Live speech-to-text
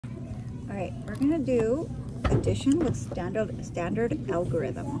All right, we're gonna do addition with standard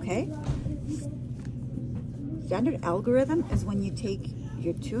algorithm, okay? Standard algorithm is when you take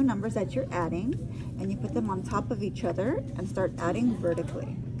your two numbers that you're adding and you put them on top of each other and start adding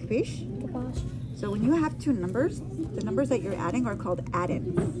vertically. Capiche? So when you have two numbers, the numbers that you're adding are called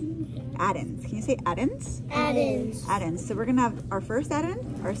addends. Addends. Can you say addends? Addends. Addends. So we're gonna have our first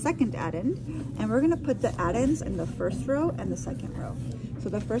addend, our second addend, and we're gonna put the addends in the first row and the second row. So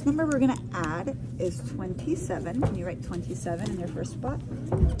the first number we're gonna add is 27. Can you write 27 in your first spot?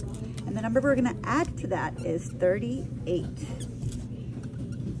 And the number we're gonna add to that is 38.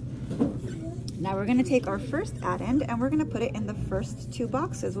 Now we're gonna take our first addend and we're gonna put it in the first two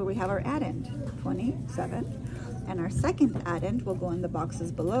boxes where we have our addend, 27. And our second addend will go in the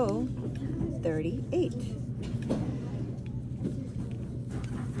boxes below, 38.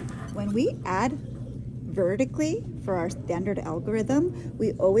 When we add vertically for our standard algorithm,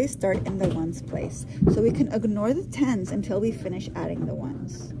 we always start in the ones place. So we can ignore the tens until we finish adding the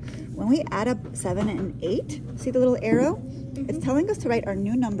ones. When we add up 7 and 8, see the little arrow? It's telling us to write our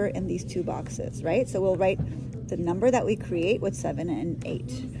new number in these two boxes, right? So we'll write the number that we create with 7 and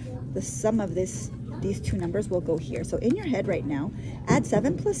 8. The sum of these two numbers will go here. So in your head right now, add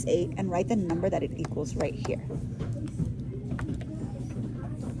 7 plus 8 and write the number that it equals right here.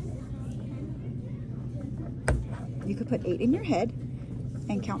 You could put 8 in your head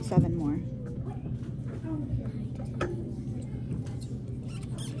and count 7 more.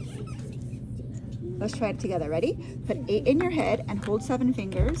 Let's try it together. Ready? Put 8 in your head and hold 7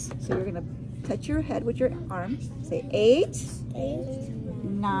 fingers. So you're going to touch your head with your arm. Say 8,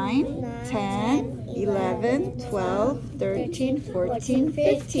 9, 10, 11, 12, 13, 14,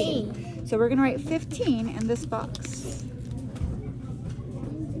 15. So we're going to write 15 in this box.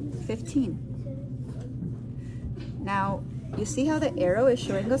 15. Now, you see how the arrow is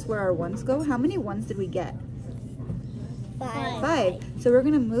showing us where our ones go? How many ones did we get? 5. So we're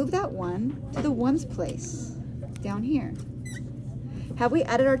going to move that 1 to the ones place down here. Have we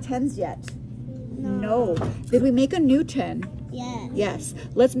added our tens yet? No. Did we make a new 10? Yes. Yes.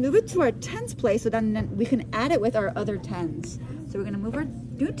 Let's move it to our tens place so then we can add it with our other tens. So we're going to move our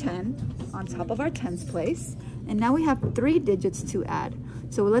new 10 on top of our tens place. And now we have 3 digits to add.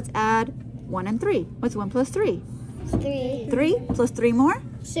 So let's add 1 and 3. What's 1 plus 3? 3. 3 plus 3 more?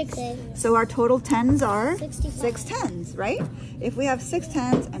 6. So our total tens are 65. 6 tens, right? If we have 6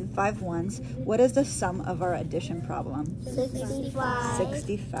 tens and 5 ones, what is the sum of our addition problem? 65.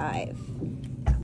 65.